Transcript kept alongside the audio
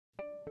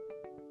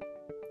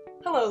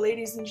Hello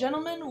ladies and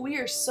gentlemen, we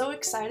are so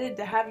excited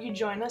to have you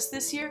join us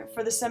this year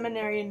for the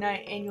Seminarian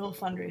Night annual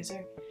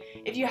fundraiser.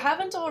 If you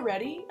haven't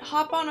already,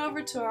 hop on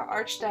over to our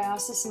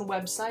Archdiocesan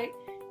website,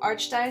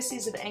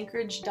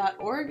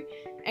 archdioceseofanchorage.org,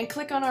 and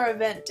click on our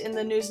event in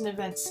the News and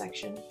Events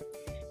section.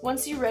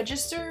 Once you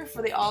register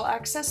for the All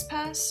Access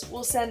Pass,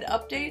 we'll send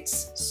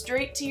updates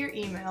straight to your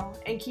email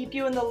and keep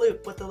you in the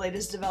loop with the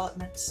latest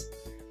developments.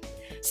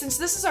 Since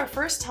this is our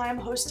first time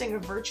hosting a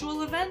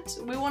virtual event,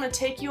 we want to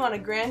take you on a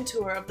grand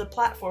tour of the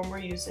platform we're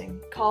using,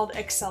 called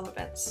Excel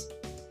Events.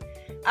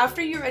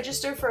 After you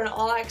register for an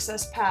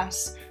all-access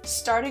pass,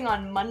 starting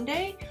on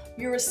Monday,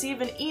 you'll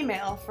receive an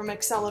email from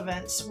Excel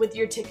Events with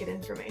your ticket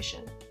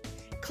information.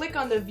 Click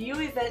on the View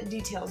Event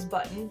Details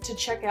button to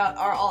check out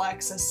our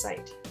all-access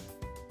site.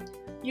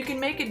 You can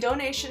make a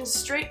donation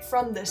straight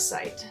from this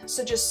site,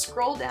 so just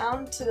scroll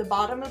down to the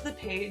bottom of the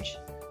page,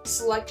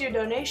 select your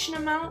donation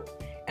amount,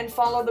 and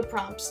follow the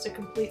prompts to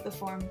complete the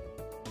form.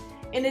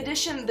 In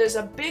addition, there's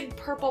a big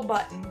purple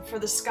button for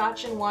the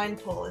Scotch and Wine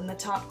Pull in the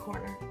top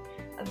corner.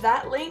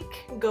 That link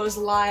goes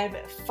live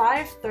at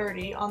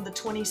 5:30 on the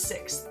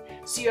 26th,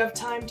 so you have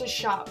time to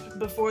shop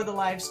before the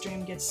live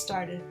stream gets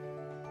started.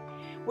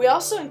 We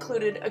also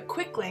included a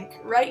quick link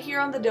right here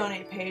on the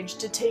donate page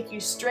to take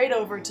you straight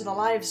over to the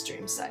live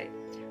stream site,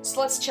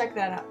 so let's check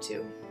that out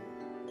too.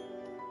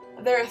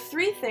 There are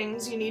 3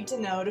 things you need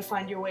to know to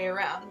find your way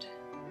around: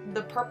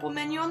 the purple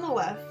menu on the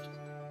left,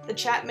 the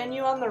chat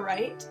menu on the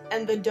right,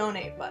 and the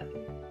donate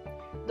button.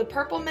 The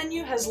purple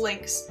menu has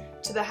links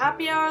to the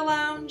happy hour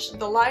lounge,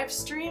 the live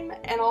stream,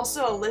 and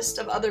also a list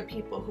of other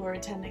people who are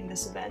attending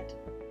this event.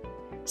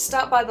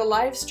 Stop by the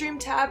live stream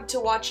tab to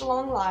watch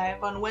along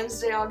live on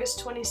Wednesday, August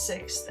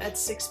 26th at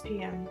 6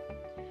 p.m.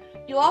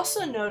 You'll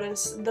also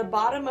notice the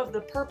bottom of the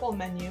purple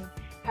menu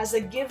has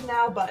a Give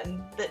Now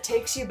button that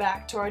takes you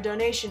back to our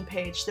donation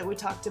page that we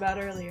talked about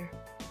earlier.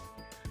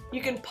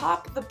 You can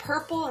pop the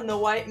purple and the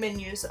white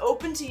menus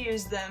open to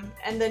use them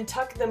and then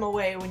tuck them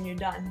away when you're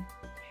done.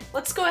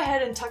 Let's go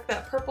ahead and tuck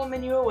that purple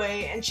menu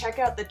away and check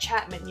out the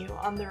chat menu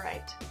on the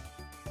right.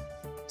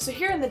 So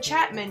here in the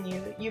chat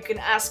menu, you can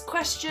ask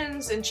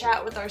questions and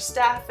chat with our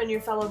staff and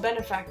your fellow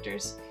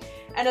benefactors.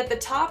 And at the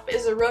top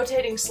is a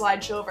rotating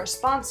slideshow of our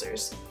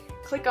sponsors.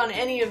 Click on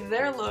any of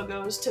their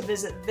logos to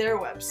visit their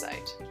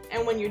website.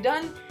 And when you're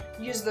done,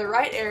 use the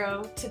right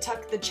arrow to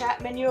tuck the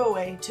chat menu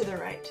away to the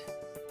right.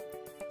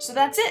 So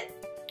that's it!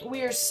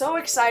 We are so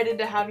excited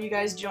to have you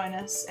guys join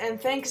us, and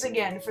thanks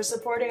again for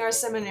supporting our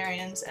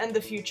seminarians and the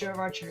future of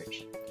our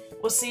church.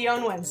 We'll see you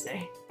on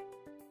Wednesday.